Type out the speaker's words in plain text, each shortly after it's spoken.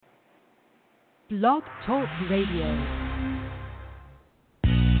Blog Talk Radio.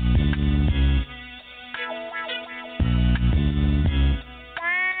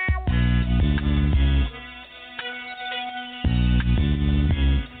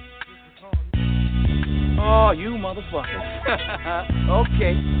 Oh, you motherfucker.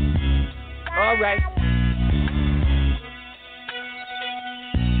 Okay. All right.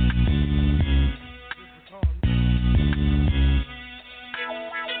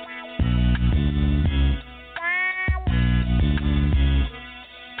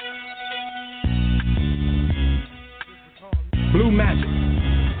 Blue Magic.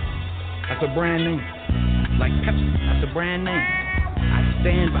 That's a brand name. Like Pepsi. That's a brand name. I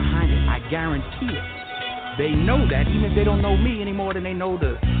stand behind it. I guarantee it. They know that even if they don't know me any more than they know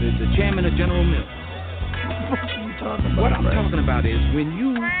the chairman of General Mills. What are you talking about? What I'm talking about is when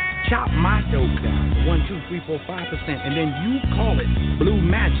you chop my dope down to 1, 2, 3, 4, 5%, and then you call it Blue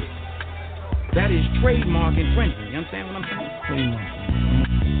Magic, that is trademark infringement. You understand what I'm saying? Pretty much.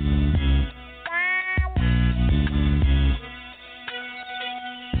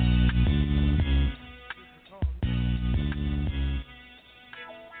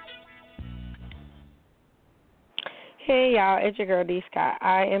 Hey, y'all, it's your girl, D. Scott.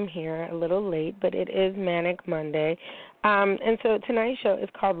 I am here a little late, but it is Manic Monday. And so tonight's show is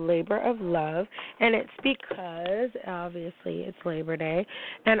called Labor of Love, and it's because, obviously, it's Labor Day,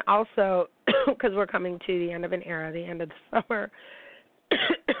 and also because we're coming to the end of an era, the end of the summer.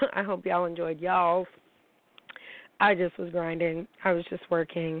 I hope y'all enjoyed y'all's. I just was grinding. I was just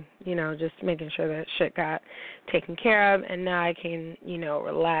working, just making sure that shit got taken care of, and now I can,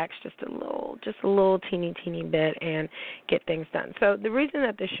 relax just a little teeny bit and get things done. So the reason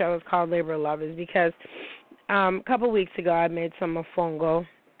that this show is called Labor of Love is because a couple weeks ago I made some mofongo,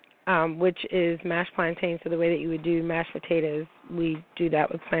 which is mashed plantains. So the way that you would do mashed potatoes, we do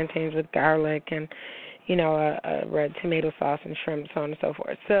that with plantains with garlic and, a red tomato sauce and shrimp, so on and so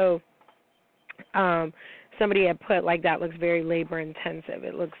forth. So somebody had put, like, that looks very labor intensive.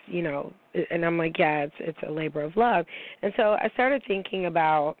 It looks, and I'm like, yeah, it's a labor of love. And so I started thinking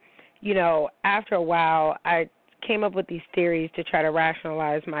about, after a while, I came up with these theories to try to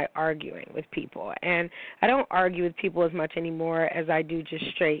rationalize my arguing with people. And I don't argue with people as much anymore as I do just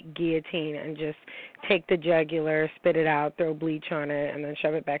straight guillotine and just take the jugular, spit it out, throw bleach on it, and then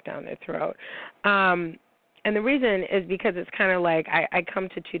shove it back down their throat. And the reason is because it's kind of like I come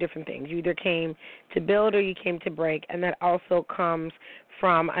to two different things. You either came to build or you came to break, and that also comes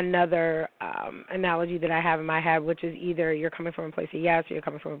from another analogy that I have in my head, which is either you're coming from a place of yes or you're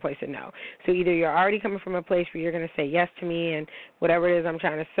coming from a place of no. So either you're already coming from a place where you're going to say yes to me and whatever it is I'm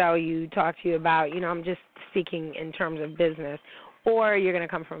trying to sell you, talk to you about, I'm just speaking in terms of business, or you're going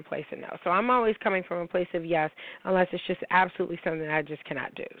to come from a place of no. So I'm always coming from a place of yes unless it's just absolutely something I just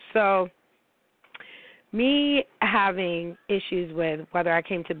cannot do. So me having issues with whether I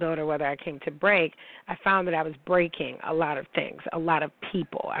came to build or whether I came to break, I found that I was breaking a lot of things, a lot of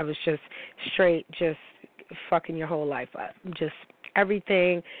people. I was just straight just fucking your whole life up. Just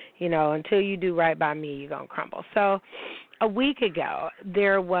everything, until you do right by me, you're going to crumble. So a week ago,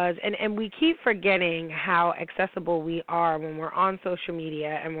 there was, and we keep forgetting how accessible we are when we're on social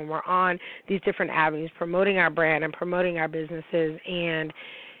media and when we're on these different avenues promoting our brand and promoting our businesses. And,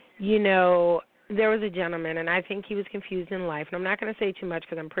 there was a gentleman, and I think he was confused in life. And I'm not going to say too much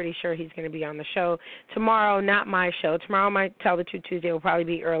because I'm pretty sure he's going to be on the show tomorrow, not my show. Tomorrow, my Tell the Truth Tuesday will probably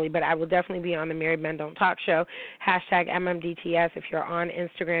be early, but I will definitely be on the Married Men Don't Talk show, hashtag MMDTS. If you're on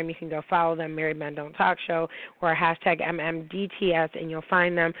Instagram, you can go follow them, Married Men Don't Talk show, or hashtag MMDTS, and you'll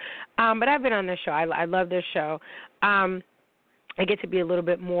find them. But I've been on this show. I love this show. I get to be a little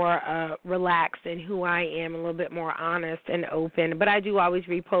bit more relaxed in who I am, a little bit more honest and open. But I do always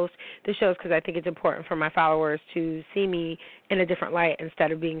repost the shows because I think it's important for my followers to see me in a different light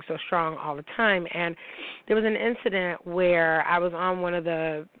instead of being so strong all the time. And there was an incident where I was on one of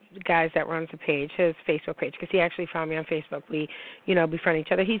the guys that runs the page, his Facebook page, because he actually found me on Facebook. We, befriend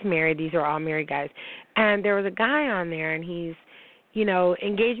each other. He's married. These are all married guys. And there was a guy on there, and he's,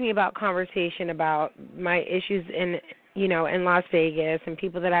 engaged me about conversation about my issues in Las Vegas and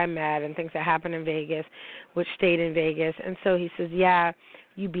people that I met and things that happened in Vegas, which stayed in Vegas. And so he says, yeah,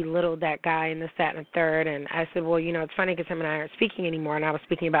 you belittled that guy and this, that, and the third. And I said, well, it's funny because him and I aren't speaking anymore. And I was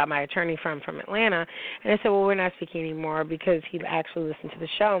speaking about my attorney from Atlanta. And I said, well, we're not speaking anymore because he actually listened to the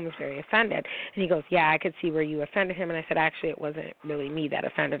show and was very offended. And he goes, yeah, I could see where you offended him. And I said, actually, it wasn't really me that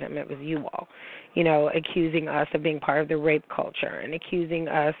offended him. It was you all, accusing us of being part of the rape culture and accusing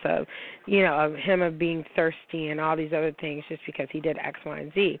us of, of him of being thirsty and all these other things just because he did X, Y,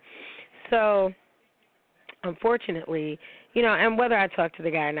 and Z. So unfortunately, You know, and whether I talk to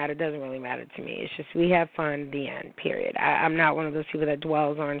the guy or not, it doesn't really matter to me. It's just we have fun, the end, period. I'm not one of those people that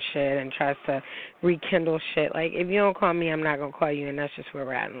dwells on shit and tries to rekindle shit. Like, if you don't call me, I'm not going to call you, and that's just where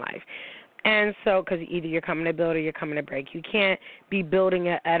we're at in life. And so, because either you're coming to build or you're coming to break. You can't be building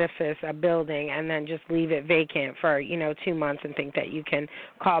an edifice, a building, and then just leave it vacant for, 2 months and think that you can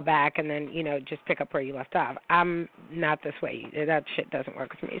call back and then, just pick up where you left off. I'm not this way. That shit doesn't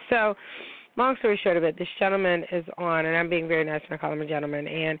work with me. So, long story short of it, this gentleman is on, and I'm being very nice when I call him a gentleman,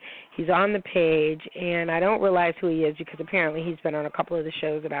 and he's on the page, and I don't realize who he is because apparently he's been on a couple of the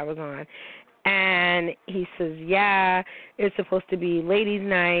shows that I was on. And he says, yeah, it's supposed to be ladies'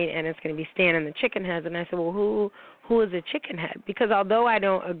 night, and it's going to be staying in the chicken heads. And I said, well, who is a chicken head? Because although I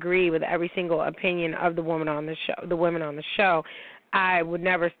don't agree with every single opinion of the women on the show, I would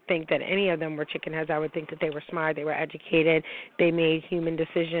never think that any of them were chicken heads. I would think that they were smart, they were educated, they made human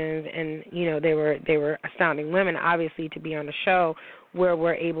decisions, and they were astounding women. Obviously, to be on a show where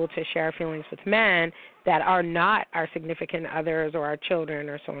we're able to share our feelings with men that are not our significant others or our children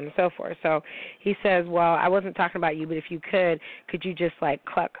or so on and so forth. So he says, well, I wasn't talking about you, but if you could you just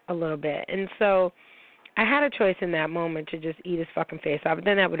cluck a little bit? And so I had a choice in that moment to just eat his fucking face off, but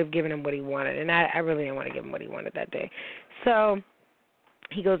then that would have given him what he wanted, and I really didn't want to give him what he wanted that day. So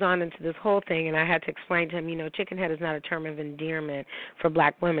he goes on into this whole thing, and I had to explain to him, chickenhead is not a term of endearment for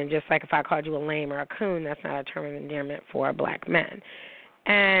black women, just like if I called you a lame or a coon, that's not a term of endearment for black men.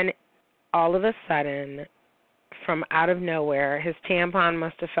 And all of a sudden, from out of nowhere, his tampon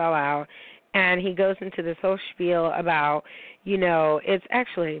must have fell out, and he goes into this whole spiel about, it's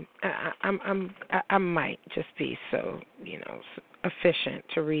actually, I might just be so, efficient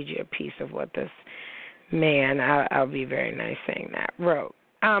to read you a piece of what this man, I'll be very nice saying that, wrote.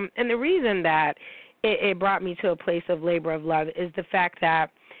 And the reason that it brought me to a place of labor of love is the fact that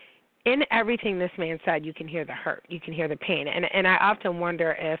in everything this man said, you can hear the hurt, you can hear the pain. And I often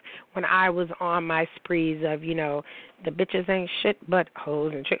wonder if when I was on my sprees of, the bitches ain't shit but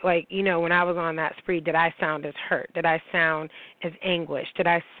hoes and when I was on that spree, did I sound as hurt? Did I sound as anguished? Did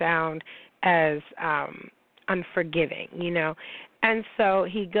I sound as unforgiving, And so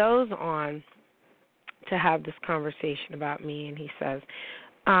he goes on to have this conversation about me, and he says,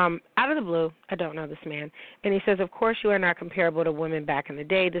 out of the blue, I don't know this man, and he says, of course you are not comparable to women back in the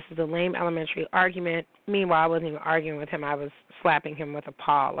day. This is a lame elementary argument. Meanwhile, I wasn't even arguing with him. I was slapping him with a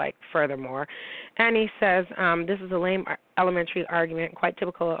paw, furthermore. And he says, this is a lame elementary argument, quite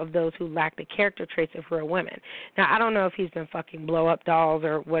typical of those who lack the character traits of real women. Now, I don't know if he's been fucking blow-up dolls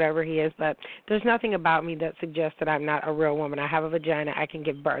or whatever he is, but there's nothing about me that suggests that I'm not a real woman. I have a vagina. I can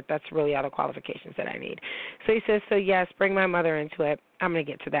give birth. That's really all the qualifications that I need. So he says, so yes, bring my mother into it. I'm going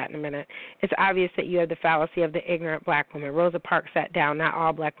to get to that in a minute. It's obvious that you have the fallacy of the ignorant black woman. Rosa Parks sat down, not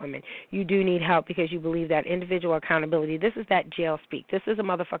all black women. You do need help because you believe that individual accountability, this is that jail speak. This is a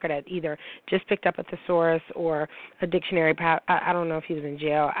motherfucker that either just picked up a thesaurus or a dictionary. I don't know if he was in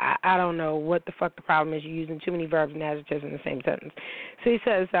jail. I don't know what the fuck the problem is. You're using too many verbs and adjectives in the same sentence. So he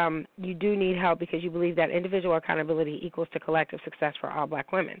says, you do need help because you believe that individual accountability equals to collective success for all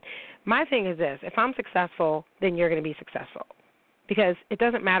black women. My thing is this. If I'm successful, then you're going to be successful. Because it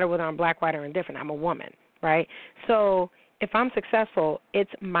doesn't matter whether I'm black, white, or indifferent. I'm a woman, right? So if I'm successful,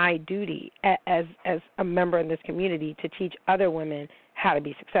 it's my duty as a member in this community to teach other women how to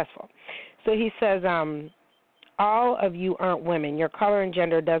be successful. So he says, all of you aren't women. Your color and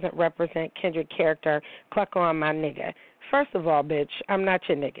gender doesn't represent kindred character. Cluck on my nigga. First of all, bitch, I'm not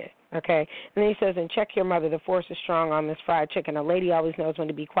your nigga, okay? And then he says, and check your mother. The force is strong on this fried chicken. A lady always knows when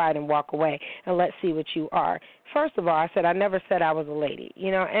to be quiet and walk away, and let's see what you are. First of all, I said I never said I was a lady,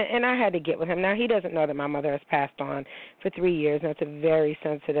 and I had to get with him. Now, he doesn't know that my mother has passed on for 3 years, and it's a very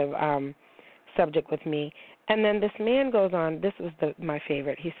sensitive subject with me. And then this man goes on. This was my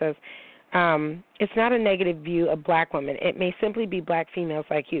favorite. He says, it's not a negative view of black women. It may simply be black females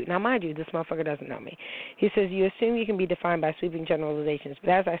like you. Now, mind you, this motherfucker doesn't know me. He says, you assume you can be defined by sweeping generalizations, but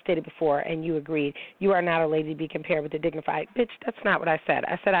as I stated before, and you agreed, you are not a lady to be compared with a dignified. Bitch, that's not what I said.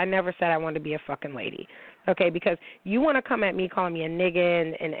 I said I never said I wanted to be a fucking lady, okay, because you want to come at me calling me a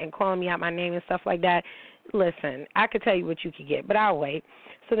nigga and calling me out my name and stuff like that. Listen, I could tell you what you could get, but I'll wait.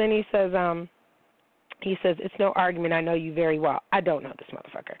 So then he says, it's no argument. I know you very well. I don't know this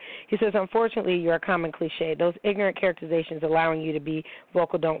motherfucker. He says, unfortunately, you're a common cliche. Those ignorant characterizations allowing you to be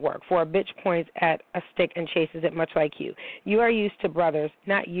vocal don't work. For a bitch points at a stick and chases it much like you. You are used to brothers,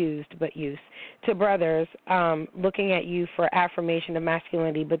 not used, but used, to brothers looking at you for affirmation of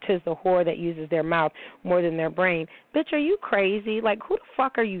masculinity, but 'tis the whore that uses their mouth more than their brain. Bitch, are you crazy? Like, who the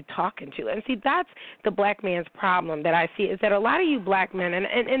fuck are you talking to? And see, that's the black man's problem that I see, is that a lot of you black men,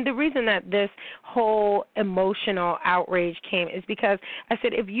 and the reason that this whole whole emotional outrage came is because I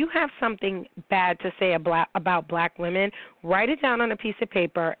said, if you have something bad to say about black women, write it down on a piece of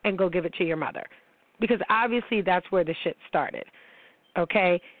paper and go give it to your mother. Because obviously that's where the shit started,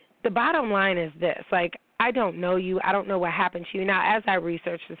 okay? The bottom line is this, like, I don't know you. I don't know what happened to you. Now, as I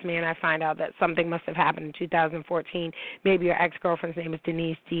research this man, I find out that something must have happened in 2014. Maybe your ex-girlfriend's name is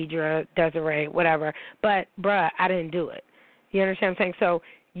Denise, Deidre, Desiree, whatever. But, bruh, I didn't do it. You understand what I'm saying? So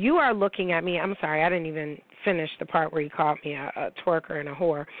you are looking at me. I'm sorry, I didn't even finish the part where he called me a twerker and a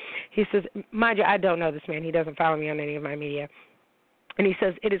whore. He says, mind you, I don't know this man. He doesn't follow me on any of my media. And he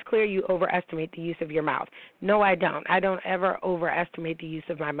says, it is clear you overestimate the use of your mouth. No, I don't. I don't ever overestimate the use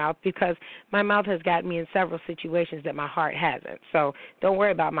of my mouth because my mouth has gotten me in several situations that my heart hasn't. So don't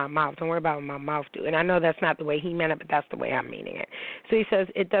worry about my mouth. Don't worry about what my mouth do. And I know that's not the way he meant it, but that's the way I'm meaning it. So he says,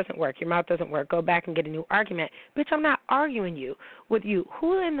 it doesn't work. Your mouth doesn't work. Go back and get a new argument. Bitch, I'm not arguing with you.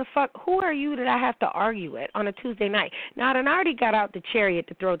 Who are you that I have to argue with on a Tuesday night? Now, I done already got out the chariot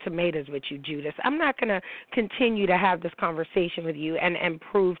to throw tomatoes with you, Judas. I'm not going to continue to have this conversation with you and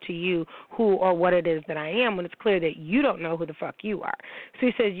prove to you who or what it is that I am when it's clear that you don't know who the fuck you are. So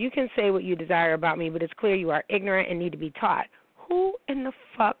he says, you can say what you desire about me, but it's clear you are ignorant and need to be taught. Who in the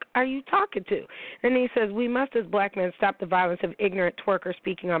fuck are you talking to? And he says, we must as black men stop the violence of ignorant twerkers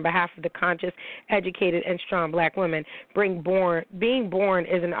speaking on behalf of the conscious, educated, and strong black women. Being born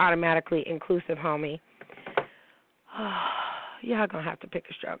isn't automatically inclusive, homie. Y'all going to have to pick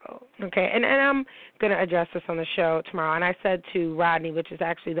a struggle, okay? And I'm going to address this on the show tomorrow. And I said to Rodney, which is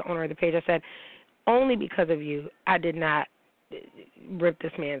actually the owner of the page, I said, only because of you, I did not rip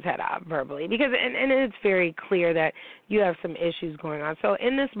this man's head off verbally. Because and it's very clear that you have some issues going on. So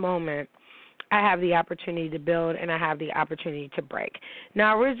in this moment, I have the opportunity to build and I have the opportunity to break.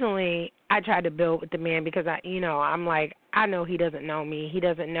 Now, originally, I tried to build with the man because I'm like, I know he doesn't know me. He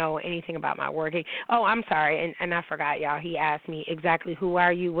doesn't know anything about my work. I'm sorry, and I forgot, y'all. He asked me exactly who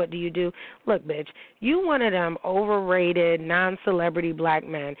are you, what do you do? Look, bitch, you one of them overrated, non-celebrity black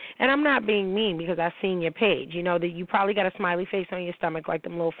men, and I'm not being mean because I've seen your page. You know that you probably got a smiley face on your stomach like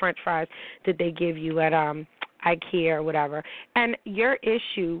them little French fries that they give you at IKEA or whatever. And your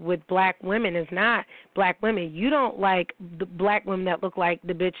issue with black women is not black women. You don't like the black women that look like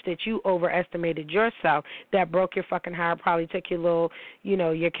the bitch that you overestimated yourself, that broke your fucking heart, probably took your little,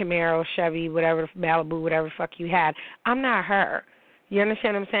 your Camaro, Chevy, whatever, Malibu, whatever the fuck you had. I'm not her. You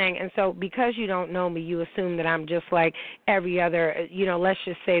understand what I'm saying? And so because you don't know me, you assume that I'm just like every other, let's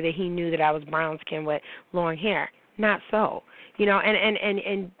just say that he knew that I was brown skinned with long hair. Not so.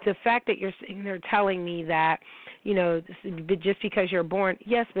 And the fact that you're sitting there telling me that, just because you're born,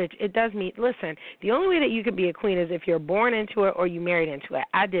 yes, bitch, it does mean, listen, the only way that you can be a queen is if you're born into it or you married into it.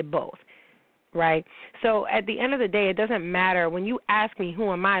 I did both, right? So at the end of the day, it doesn't matter. When you ask me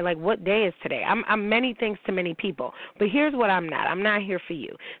who am I, like what day is today? I'm many things to many people, but here's what I'm not. I'm not here for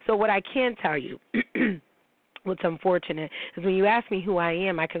you. So what I can tell you what's unfortunate is when you ask me who I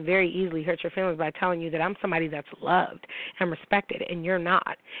am, I can very easily hurt your feelings by telling you that I'm somebody that's loved and respected, and you're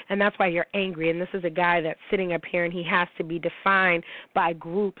not. And that's why you're angry. And this is a guy that's sitting up here, and he has to be defined by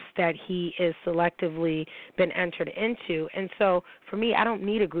groups that he is selectively been entered into. And so for me, I don't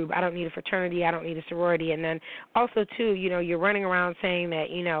need a group. I don't need a fraternity. I don't need a sorority. And then also, too, you're running around saying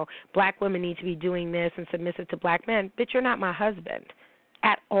that, black women need to be doing this and submissive to black men. Bitch, you're not my husband.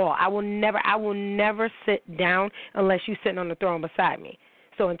 At all. I will never sit down unless you're sitting on the throne beside me.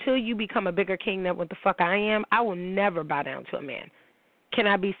 So until you become a bigger king than what the fuck I am, I will never bow down to a man. Can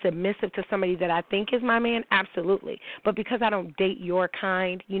I be submissive to somebody that I think is my man? Absolutely. But because I don't date your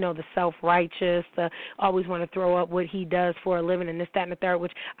kind, the self-righteous, the always want to throw up what he does for a living and this, that, and the third,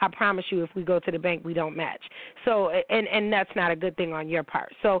 which I promise you if we go to the bank, we don't match. So, and that's not a good thing on your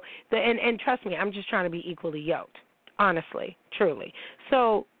part. So, and trust me, I'm just trying to be equally yoked. Honestly, truly.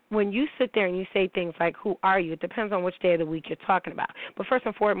 So when you sit there and you say things like, who are you, it depends on which day of the week you're talking about. But first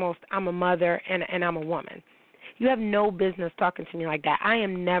and foremost, I'm a mother and I'm a woman. You have no business talking to me like that. I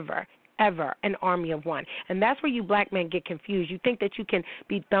am never, ever an army of one. And that's where you black men get confused. You think that you can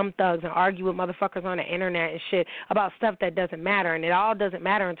be thumb thugs and argue with motherfuckers on the internet and shit about stuff that doesn't matter. And it all doesn't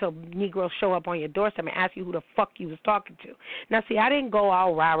matter until Negroes show up on your doorstep and ask you who the fuck you was talking to. Now, see, I didn't go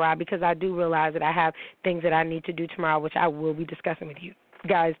all rah-rah because I do realize that I have things that I need to do tomorrow, which I will be discussing with you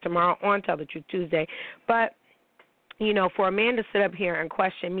guys tomorrow on Tell the Truth Tuesday. But for a man to sit up here and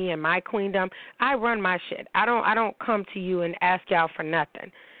question me and my queendom, I run my shit. I don't come to you and ask y'all for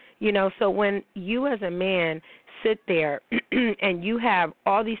nothing. So when you as a man sit there and you have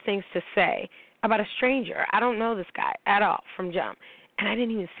all these things to say about a stranger, I don't know this guy at all from jump, and I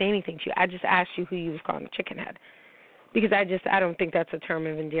didn't even say anything to you. I just asked you who you was calling a chicken head. because I don't think that's a term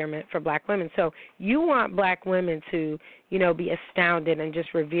of endearment for black women. So you want black women to, be astounded and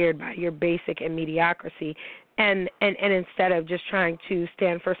just revered by your basic and mediocrity, and instead of just trying to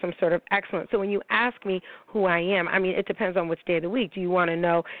stand for some sort of excellence. So when you ask me who I am, I mean, it depends on which day of the week. Do you want to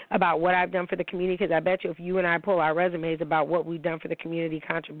know about what I've done for the community? Because I bet you if you and I pull our resumes about what we've done for the community,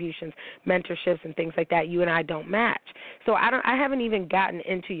 contributions, mentorships, and things like that, you and I don't match. So I haven't even gotten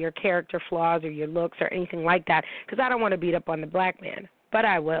into your character flaws or your looks or anything like that, because I don't want to beat up on the black man, but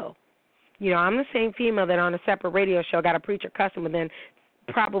I will. I'm the same female that on a separate radio show got a preacher cussing within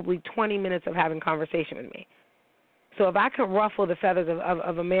probably 20 minutes of having conversation with me. So if I can ruffle the feathers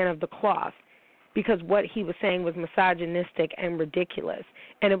of a man of the cloth because what he was saying was misogynistic and ridiculous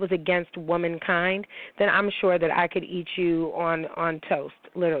and it was against womankind, then I'm sure that I could eat you on toast,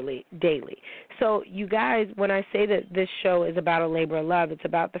 literally, daily. So you guys, when I say that this show is about a labor of love, it's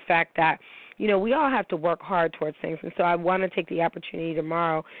about the fact that, we all have to work hard towards things. And so I want to take the opportunity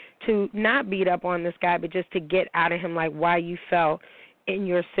tomorrow to not beat up on this guy, but just to get out of him like why you felt in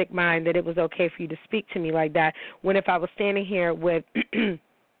your sick mind that it was okay for you to speak to me like that, when if I was standing here with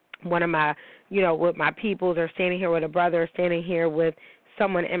one of my, with my peoples, or standing here with a brother, or standing here with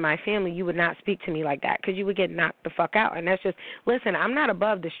someone in my family, you would not speak to me like that because you would get knocked the fuck out. And that's just, listen, I'm not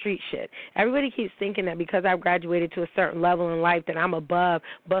above the street shit. Everybody keeps thinking that because I've graduated to a certain level in life that I'm above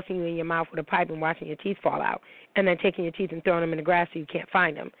busting you in your mouth with a pipe and watching your teeth fall out and then taking your teeth and throwing them in the grass so you can't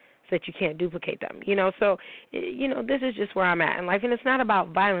find them, so that you can't duplicate them, So, this is just where I'm at in life. And it's not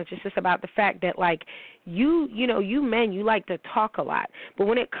about violence. It's just about the fact that, like, you men, you like to talk a lot. But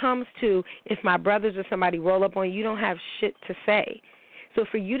when it comes to if my brothers or somebody roll up on you, you don't have shit to say. So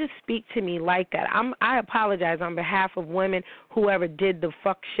for you to speak to me like that, I apologize on behalf of women, whoever did the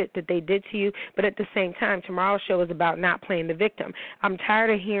fuck shit that they did to you. But at the same time, tomorrow's show is about not playing the victim. I'm tired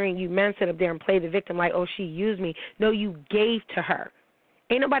of hearing you men sit up there and play the victim like, oh, she used me. No, you gave to her.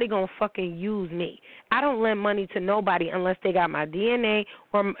 Ain't nobody going to fucking use me. I don't lend money to nobody unless they got my DNA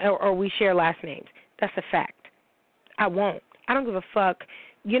or we share last names. That's a fact. I won't. I don't give a fuck.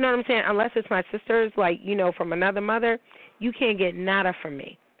 You know what I'm saying? Unless it's my sisters, like, from another mother, you can't get nada from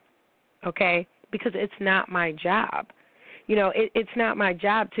me, okay? Because it's not my job. It's not my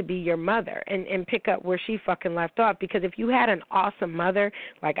job to be your mother and pick up where she fucking left off, because if you had an awesome mother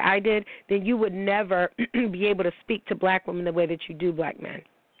like I did, then you would never be able to speak to black women the way that you do black men.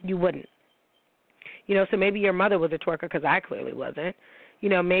 You wouldn't. So maybe your mother was a twerker because I clearly wasn't.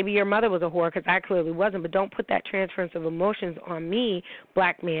 Maybe your mother was a whore because I clearly wasn't, but don't put that transference of emotions on me,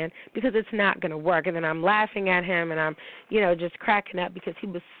 black man, because it's not going to work. And then I'm laughing at him and I'm, just cracking up because he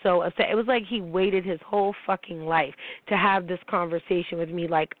was so upset. It was like he waited his whole fucking life to have this conversation with me,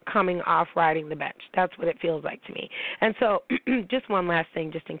 like coming off riding the bench. That's what it feels like to me. And so just one last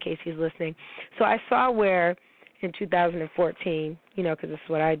thing, just in case he's listening. So I saw where in 2014, because this is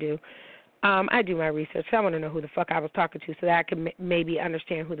what I do, I do my research. So I want to know who the fuck I was talking to so that I can maybe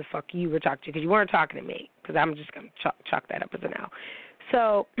understand who the fuck you were talking to, because you weren't talking to me, because I'm just going to chalk that up as an L.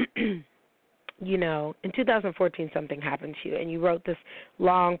 So, in 2014 something happened to you, and you wrote this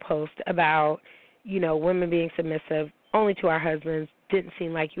long post about, women being submissive only to our husbands. Didn't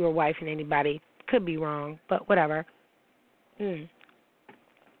seem like you were wifing anybody. Could be wrong, but whatever. And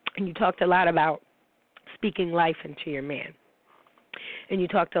you talked a lot about speaking life into your man. And you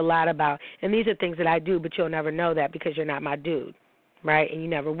talked a lot about, and these are things that I do, but you'll never know that because you're not my dude, right? And you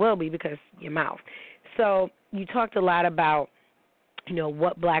never will be because your mouth. So you talked a lot about,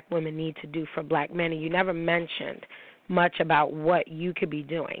 what black women need to do for black men, and you never mentioned much about what you could be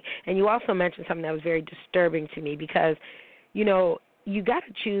doing. And you also mentioned something that was very disturbing to me because, you got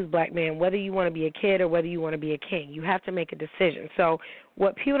to choose, black man, whether you want to be a kid or whether you want to be a king. You have to make a decision. So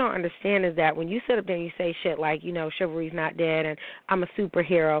what people don't understand is that when you sit up there and you say shit like, chivalry's not dead and I'm a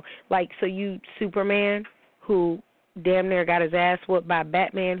superhero, like, so you Superman who damn near got his ass whooped by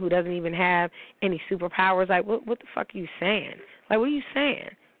Batman who doesn't even have any superpowers, like, what the fuck are you saying? Like, what are you saying?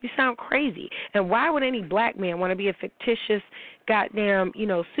 You sound crazy. And why would any black man want to be a fictitious goddamn,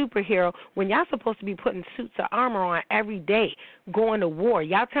 superhero when y'all supposed to be putting suits of armor on every day, going to war?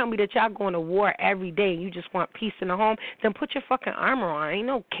 Y'all tell me that y'all going to war every day and you just want peace in the home? Then put your fucking armor on. Ain't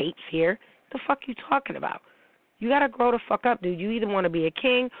no capes here. The fuck you talking about? You got to grow the fuck up, dude. You either want to be a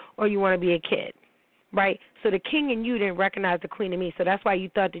king or you want to be a kid. Right? So the king and you didn't recognize the queen and me, so that's why you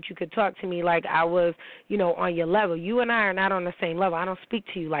thought that you could talk to me like I was, on your level. You and I are not on the same level. I don't speak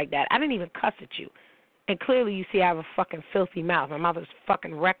to you like that. I didn't even cuss at you. And clearly you see I have a fucking filthy mouth. My mouth is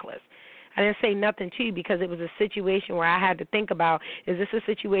fucking reckless. I didn't say nothing to you because it was a situation where I had to think about, is this a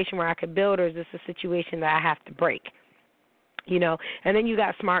situation where I could build or is this a situation that I have to break? And then you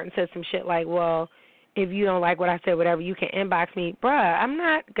got smart and said some shit like, well, if you don't like what I said, whatever, you can inbox me. Bruh, I'm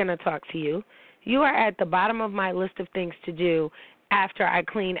not going to talk to you. You are at the bottom of my list of things to do after I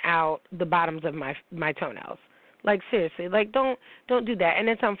clean out the bottoms of my toenails. Like, seriously, like, don't do that. And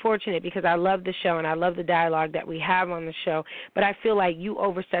it's unfortunate because I love the show and I love the dialogue that we have on the show, but I feel like you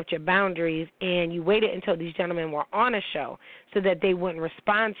overstepped your boundaries and you waited until these gentlemen were on a show so that they wouldn't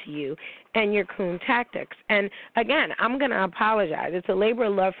respond to you and your coon tactics. And, again, I'm going to apologize. It's a labor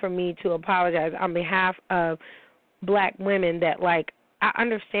of love for me to apologize on behalf of black women that, like, I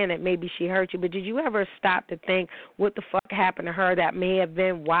understand that maybe she hurt you, but did you ever stop to think what the fuck happened to her that may have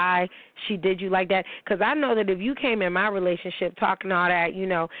been why she did you like that? Because I know that if you came in my relationship talking all that, you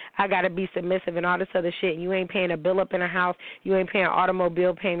know, I got to be submissive and all this other shit, and you ain't paying a bill up in a house, you ain't paying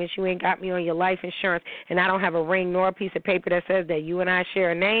automobile payments, you ain't got me on your life insurance, and I don't have a ring nor a piece of paper that says that you and I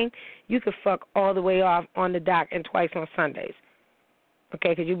share a name, you could fuck all the way off on the dock and twice on Sundays. Okay,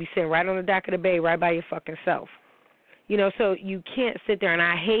 because you be sitting right on the dock of the bay right by your fucking self. You know, so you can't sit there, and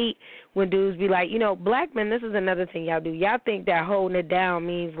I hate when dudes be like, you know, black men, this is another thing y'all do. Y'all think that holding it down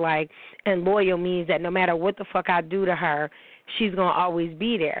means like, and loyal means that no matter what the fuck I do to her, she's going to always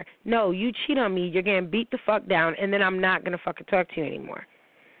be there. No, you cheat on me, you're getting beat the fuck down, and then I'm not going to fucking talk to you anymore.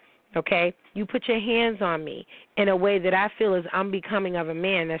 Okay? You put your hands on me in a way that I feel is unbecoming of a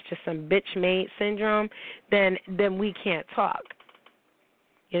man, that's just some bitch-made syndrome, then we can't talk.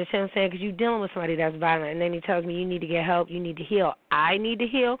 You understand what I'm saying? Because you're dealing with somebody that's violent, and then he tells me you need to get help, you need to heal. I need to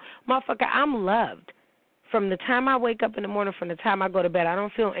heal? Motherfucker, I'm loved. From the time I wake up in the morning, from the time I go to bed, I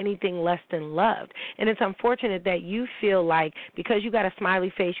don't feel anything less than loved. And it's unfortunate that you feel like because you got a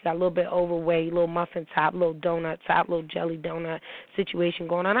smiley face, you got a little bit overweight, little muffin top, little donut top, little jelly donut situation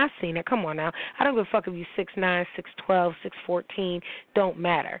going on. I've seen it. Come on now. I don't give a fuck if you 6'9", 6'12", 6'14", don't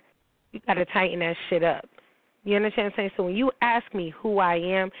matter. You got to tighten that shit up. You understand what I'm saying? So when you ask me who I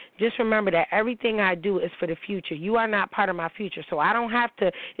am, just remember that everything I do is for the future. You are not part of my future. So I don't have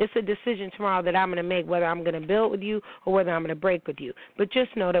to, it's a decision tomorrow that I'm going to make whether I'm going to build with you or whether I'm going to break with you. But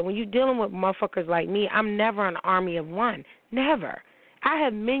just know that when you're dealing with motherfuckers like me, I'm never an army of one. Never. I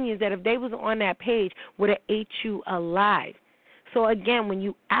have minions that if they was on that page would have ate you alive. So again, when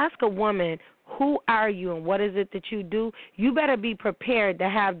you ask a woman, who are you and what is it that you do, you better be prepared to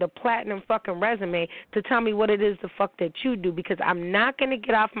have the platinum fucking resume to tell me what it is the fuck that you do, because I'm not going to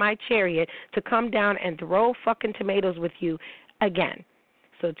get off my chariot to come down and throw fucking tomatoes with you again.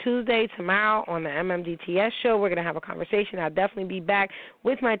 So Tuesday, tomorrow on the MMDTS show, we're going to have a conversation. I'll definitely be back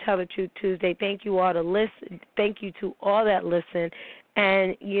with my Tell the Truth Tuesday. Thank you all to listen. Thank you to all that listen.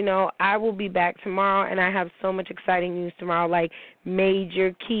 And, you know, I will be back tomorrow, and I have so much exciting news tomorrow, like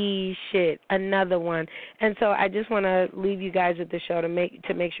major key shit, another one. And so I just want to leave you guys with the show to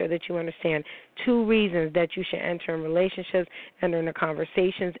make sure that you understand 2 reasons that you should enter in relationships, enter into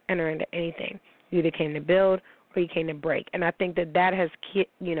conversations, enter into anything. You either came to build or you came to break. And I think that has,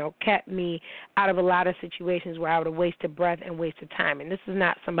 you know, kept me out of a lot of situations where I would have wasted breath and wasted time. And this is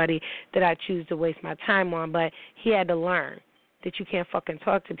not somebody that I choose to waste my time on, but he had to learn that you can't fucking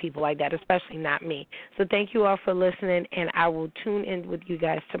talk to people like that, especially not me. So thank you all for listening, and I will tune in with you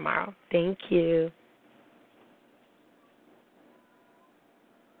guys tomorrow. Thank you.